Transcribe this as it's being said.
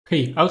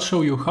Hey, I'll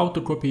show you how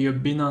to copy your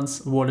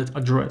Binance wallet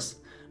address.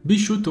 Be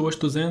sure to watch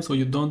to the end so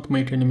you don't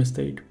make any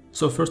mistake.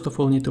 So first of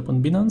all, you need to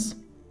open Binance.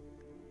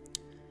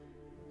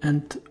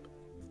 And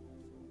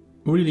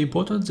really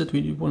important that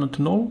we wanted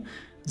to know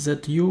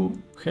that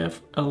you have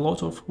a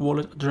lot of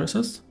wallet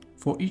addresses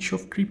for each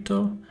of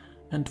crypto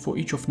and for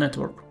each of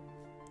network.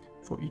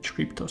 For each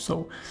crypto.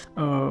 So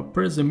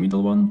press the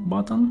middle one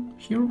button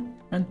here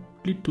and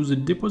click to the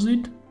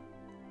deposit.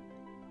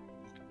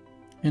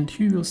 And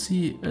here you will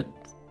see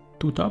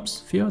two tabs,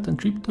 fiat and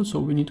crypto, so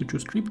we need to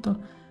choose crypto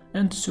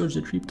and search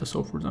the crypto,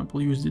 so for example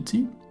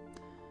USDT,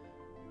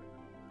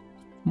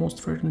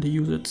 most frequently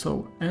used,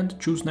 so, and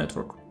choose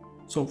network.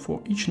 So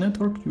for each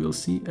network you will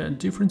see a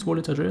different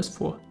wallet address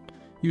for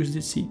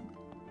USDC.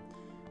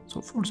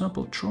 So for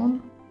example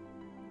Tron,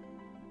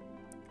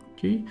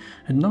 okay,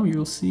 and now you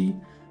will see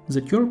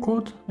the QR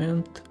code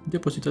and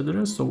deposit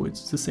address, so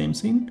it's the same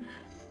thing.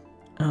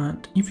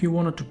 And if you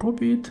wanted to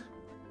copy it,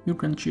 you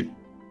can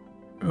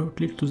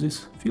click to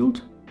this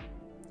field,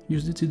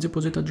 USDT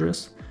deposit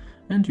address,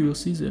 and you will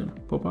see the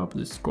pop-up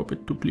this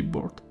copied to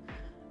clipboard.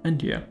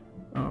 And yeah,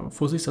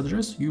 for this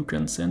address you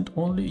can send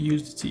only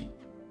USDT.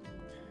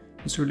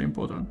 It's really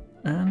important.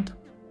 And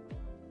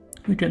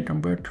we can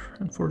convert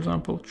and for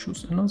example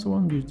choose another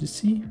one,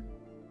 USDC,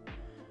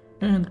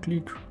 and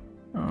click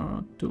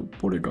to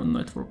Polygon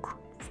network,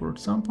 for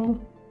example.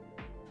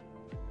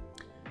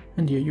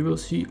 And yeah, you will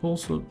see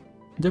also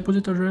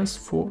deposit address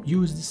for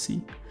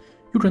USDC.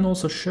 You can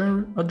also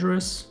share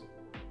address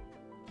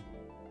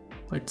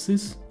like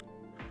this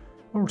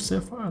or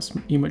save as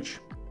image.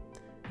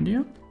 And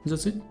yeah,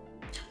 that's it.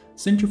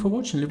 Thank you for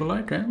watching, leave a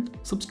like and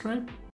subscribe.